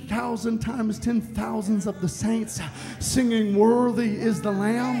 10,000 times 10,000s of the saints singing, "Worthy is the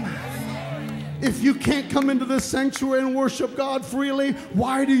Lamb"? If you can't come into this sanctuary and worship God freely,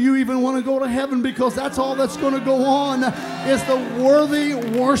 why do you even want to go to heaven? Because that's all that's going to go on is the worthy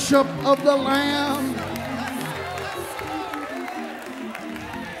worship of the Lamb.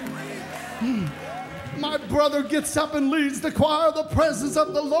 My brother gets up and leads the choir. The presence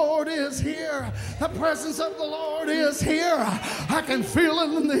of the Lord is here. The presence of the Lord is here. I can feel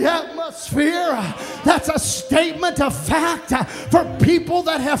it in the atmosphere. That's a statement of fact for people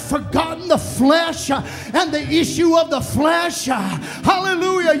that have forgotten the flesh and the issue of the flesh.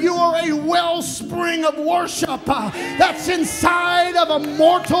 Hallelujah. You are a wellspring of worship that's inside of a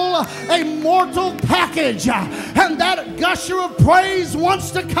mortal package. And that gusher of praise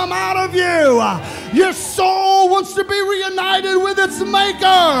wants to come out of you. Your soul wants to be reunited with its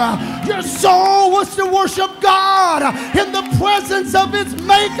maker. Your soul wants to worship God in the presence of its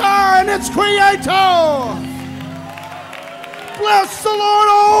maker and its creator. Bless the Lord,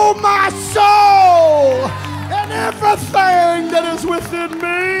 oh my soul, and everything that is within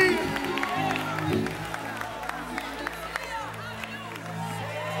me.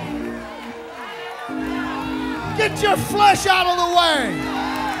 Get your flesh out of the way.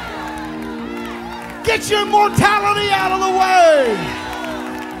 Get your mortality out of the way.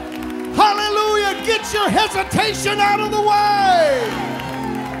 Hallelujah. get your hesitation out of the way.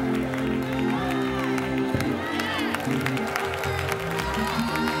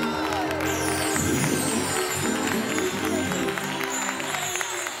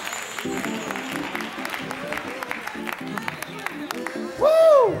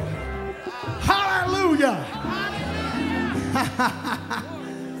 Woo! Hallelujah!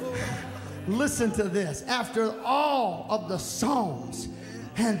 Listen to this. After all of the songs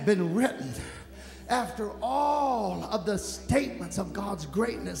had been written, after all of the statements of God's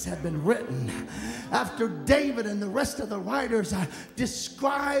greatness had been written, after David and the rest of the writers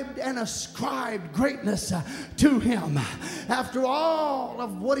described and ascribed greatness to him, after all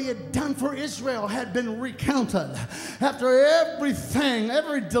of what he had done for Israel had been recounted, after everything,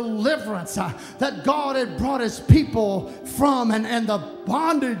 every deliverance that God had brought his people from and the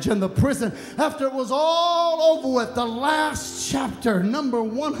bondage and the prison, after it was all over with, the last chapter, number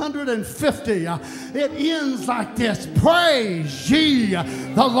 150, it ends like this: praise ye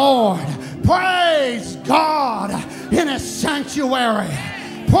the Lord. Praise God in his sanctuary.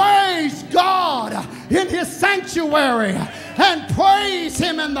 Praise God in his sanctuary. And praise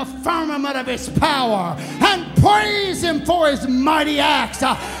him in the firmament of his power. And praise him for his mighty acts.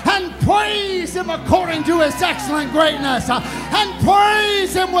 And praise him according to his excellent greatness. And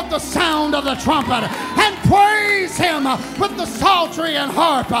praise him with the sound of the trumpet. And praise him with the psaltery and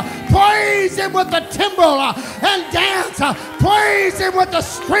harp. Praise him with the timbrel and dance. Praise him with the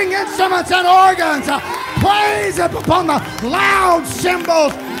string instruments and organs. Praise him upon the loud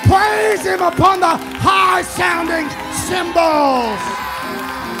cymbals. Praise him upon the high-sounding cymbals.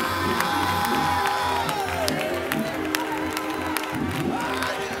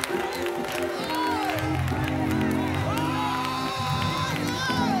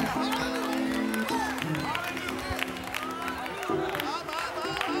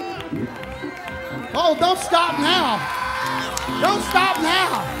 Oh, don't stop now. Don't stop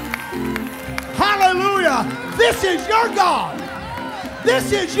now. Hallelujah. This is your God.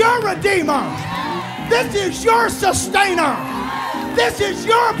 This is your Redeemer. This is your sustainer. This is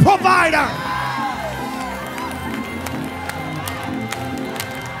your provider.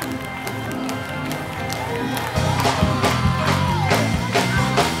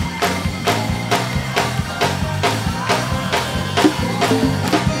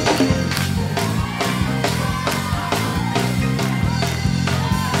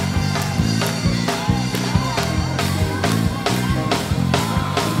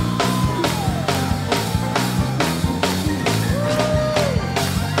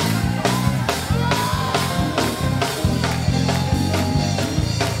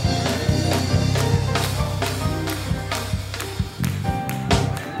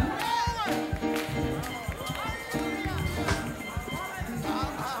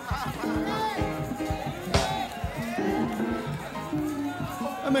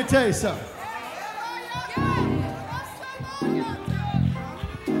 Let me tell you something.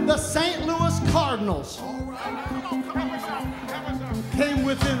 The St. Louis Cardinals came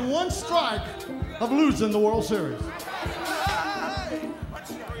within one strike of losing the World Series.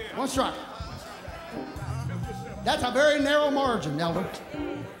 One strike. That's a very narrow margin, Elder.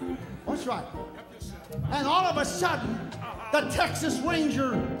 One strike. And all of a sudden, the Texas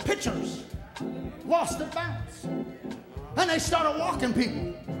Ranger pitchers lost their balance. And they started walking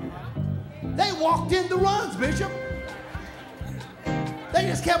people. They walked in the runs, Bishop. They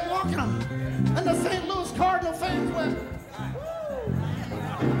just kept walking them. And the St. Louis Cardinal fans went,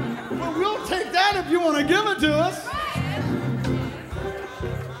 well, we'll take that if you want to give it to us.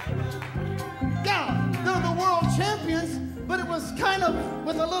 Yeah, they're the world champions, but it was kind of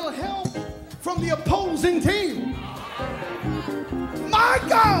with a little help from the opposing team. My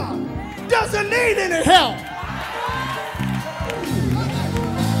God doesn't need any help.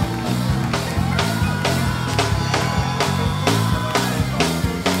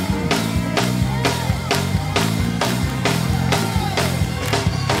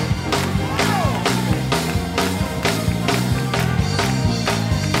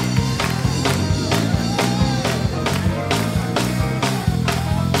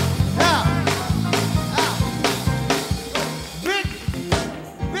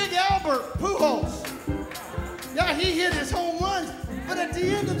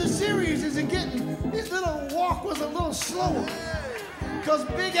 Because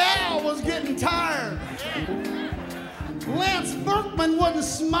Big Al was getting tired. Lance Berkman wasn't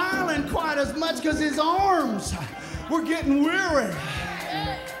smiling quite as much because his arms were getting weary.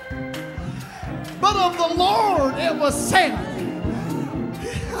 But of the Lord it was said,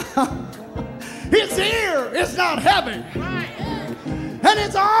 his ear is not heavy, and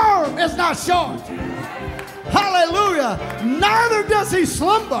his arm is not short. Hallelujah. Neither does he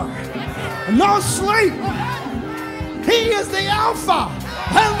slumber nor sleep. He is the Alpha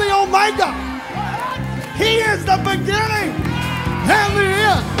and the Omega. He is the beginning and the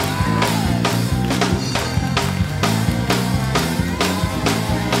end.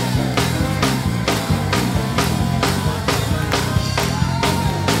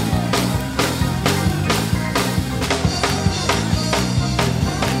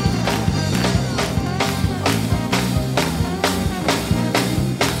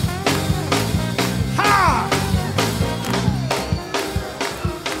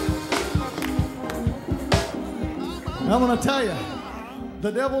 I'm going to tell you,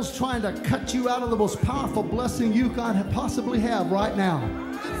 the devil's trying to cut you out of the most powerful blessing you could possibly have right now.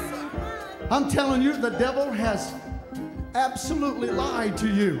 I'm telling you, the devil has absolutely lied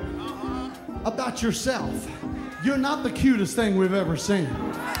to you about yourself. You're not the cutest thing we've ever seen.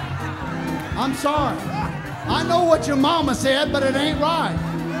 I'm sorry. I know what your mama said, but it ain't right.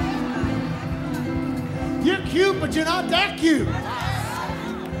 You're cute, but you're not that cute.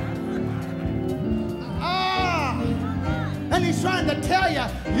 And he's trying to tell you,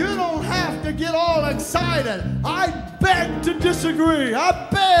 you don't have to get all excited. I beg to disagree. I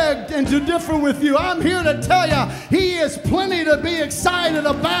beg and to differ with you. I'm here to tell you, he is plenty to be excited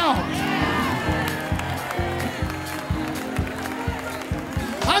about.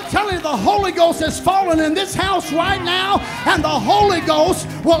 I'm telling you, the Holy Ghost has fallen in this house right now, and the Holy Ghost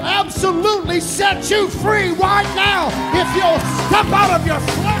will absolutely set you free right now if you'll step out of your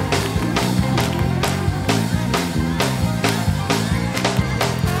flesh.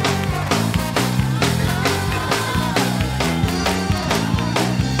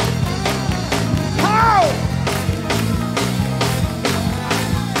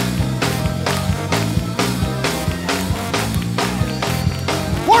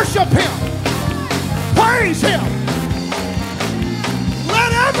 Worship him. Praise him.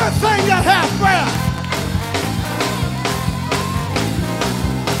 Let everything that hath breath.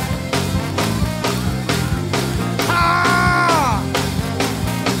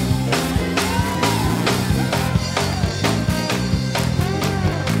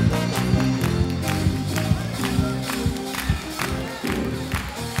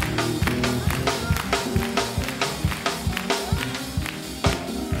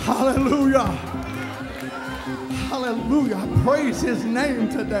 Hallelujah. Hallelujah. I praise his name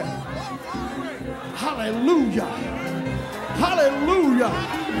today. Hallelujah. Hallelujah.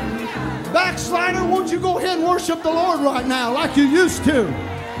 Backslider, won't you go ahead and worship the Lord right now like you used to?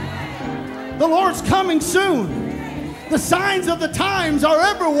 The Lord's coming soon. The signs of the times are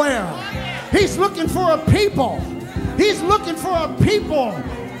everywhere. He's looking for a people. He's looking for a people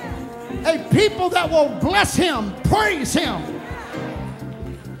that will bless him, praise him.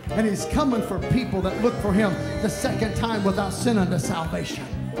 And he's coming for people that look for him the second time without sin unto salvation.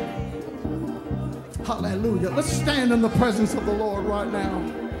 Hallelujah. Let's stand in the presence of the Lord right now.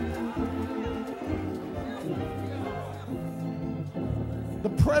 The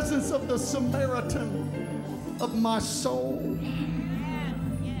presence of the Samaritan of my soul.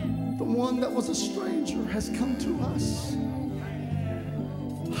 The one that was a stranger has come to us.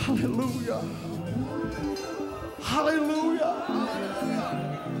 Hallelujah. Hallelujah.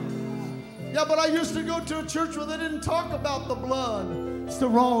 Yeah, but I used to go to a church where they didn't talk about the blood. It's the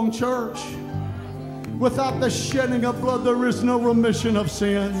wrong church. Without the shedding of blood, there is no remission of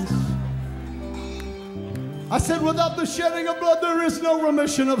sins. I said, without the shedding of blood, there is no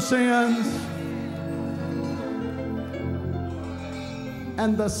remission of sins.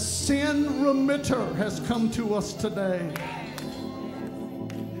 And the sin remitter has come to us today.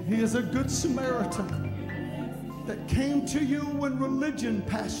 He is a good Samaritan that came to you when religion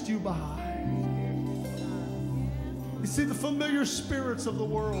passed you by. You see, the familiar spirits of the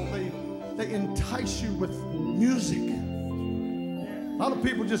world, they entice you with music. A lot of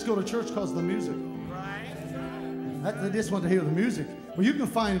people just go to church because of the music. They just want to hear the music. Well, you can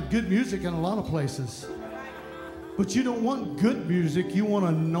find good music in a lot of places. But you don't want good music, you want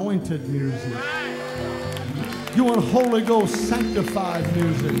anointed music. You want Holy Ghost sanctified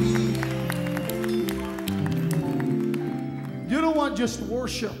music. You don't want just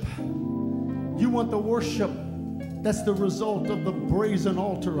worship. You want the worship that's the result of the brazen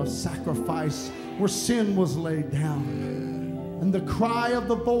altar of sacrifice where sin was laid down. And the cry of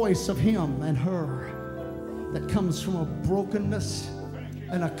the voice of him and her that comes from a brokenness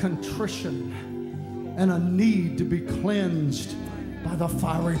and a contrition and a need to be cleansed by the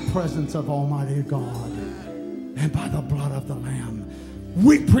fiery presence of Almighty God and by the blood of the Lamb.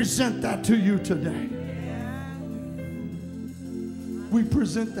 We present that to you today. We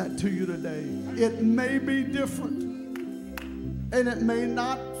present that to you today. It may be different, and it may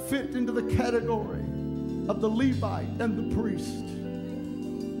not fit into the category of the Levite and the priest,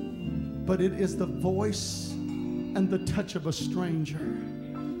 but it is the voice and the touch of a stranger.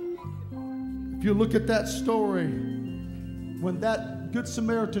 If you look at that story, when that Good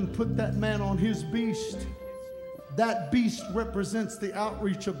Samaritan put that man on his beast, that beast represents the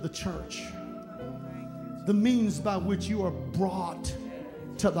outreach of the church, the means by which you are brought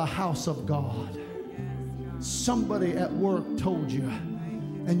to the house of God. Somebody at work told you,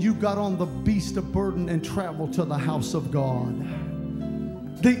 and you got on the beast of burden and traveled to the house of God.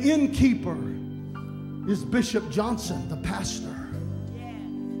 The innkeeper is Bishop Johnson, the pastor.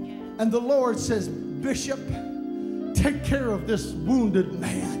 And the Lord says, Bishop, take care of this wounded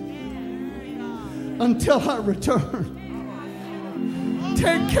man until I return.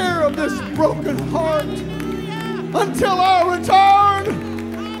 Take care of this broken heart until I return.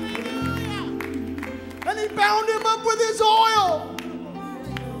 And he bound him up with his oil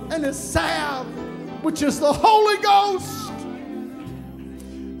and his salve, which is the Holy Ghost,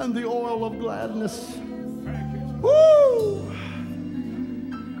 and the oil of gladness. Woo!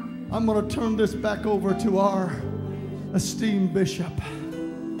 I'm going to turn this back over to our esteemed bishop.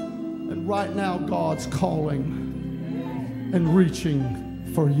 And right now, God's calling and reaching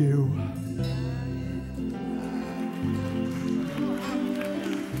for you.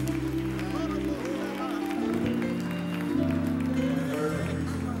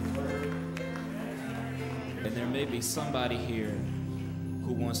 And there may be somebody here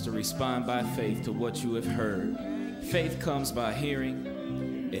who wants to respond by faith to what you have heard. Faith comes by hearing,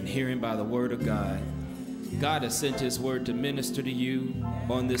 and hearing by the word of God. God has sent his word to minister to you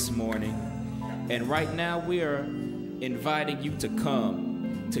on this morning. And right now we are inviting you to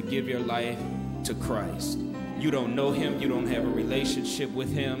come to give your life to Christ. You don't know him. You don't have a relationship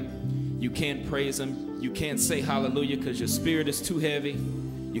with him. You can't praise him. You can't say hallelujah because your spirit is too heavy.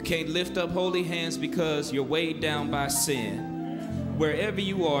 You can't lift up holy hands because you're weighed down by sin. Wherever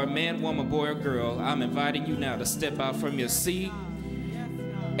you are, man, woman, boy, or girl, I'm inviting you now to step out from your seat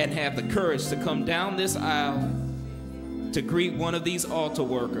and have the courage to come down this aisle to greet one of these altar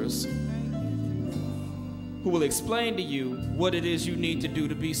workers who will explain to you what it is you need to do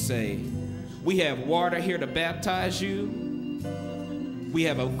to be saved. We have water here to baptize you. We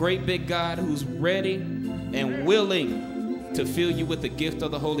have a great big God who's ready and willing to fill you with the gift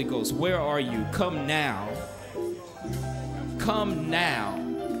of the Holy Ghost. Where are you? Come now. Come now.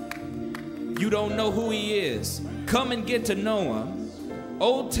 You don't know who he is. Come and get to know him.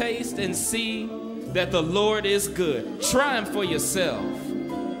 Oh, taste and see that the Lord is good. Try him for yourself.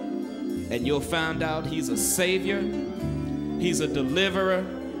 And you'll find out he's a savior, he's a deliverer,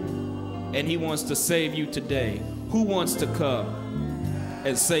 and he wants to save you today. Who wants to come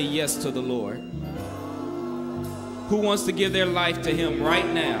and say yes to the Lord? Who wants to give their life to him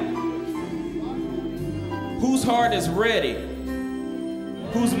right now? Whose heart is ready?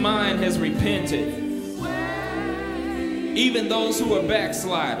 Whose mind has repented? Even those who are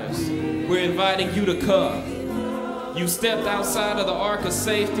backsliders, we're inviting you to come. You stepped outside of the ark of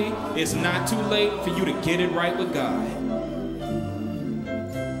safety. It's not too late for you to get it right with God.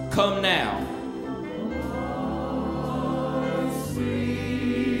 Come now.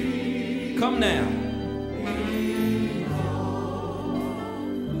 Come now.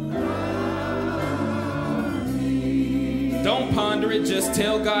 Don't ponder it, just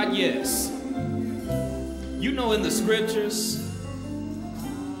tell God yes. You know, in the scriptures,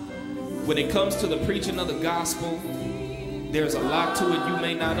 when it comes to the preaching of the gospel, there's a lot to it you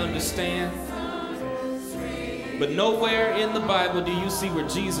may not understand. But nowhere in the Bible do you see where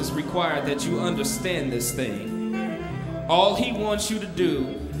Jesus required that you understand this thing. All he wants you to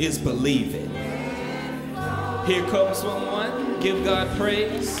do is believe it. Here comes someone. Give God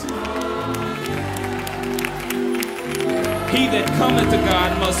praise. He that cometh to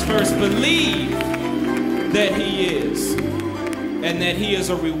God must first believe that he is, and that he is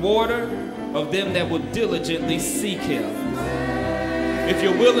a rewarder of them that will diligently seek him. If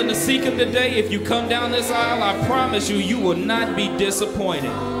you're willing to seek him today, if you come down this aisle, I promise you, you will not be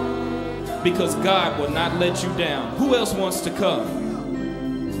disappointed, because God will not let you down. Who else wants to come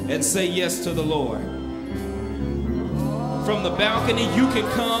and say yes to the Lord? From the balcony, you can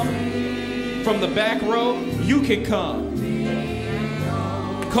come. From the back row, you can come.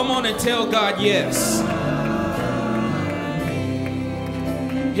 Come on and tell God yes.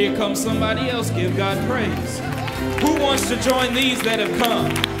 Here comes somebody else. Give God praise. Who wants to join these that have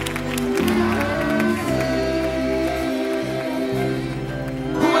come?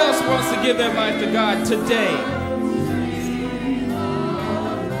 Who else wants to give their life to God today?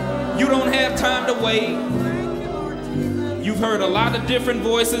 You don't have time to wait. You've heard a lot of different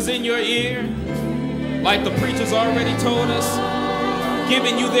voices in your ear, like the preachers already told us,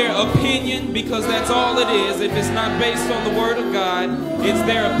 giving you their opinion, because that's all it is. If it's not based on the Word of God, it's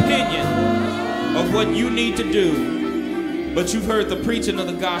their opinion of what you need to do. But you've heard the preaching of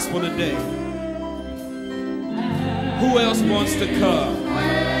the gospel today. Who else wants to come?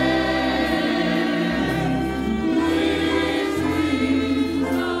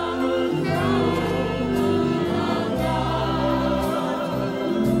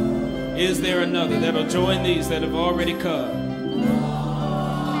 Is there another that'll join these that have already come?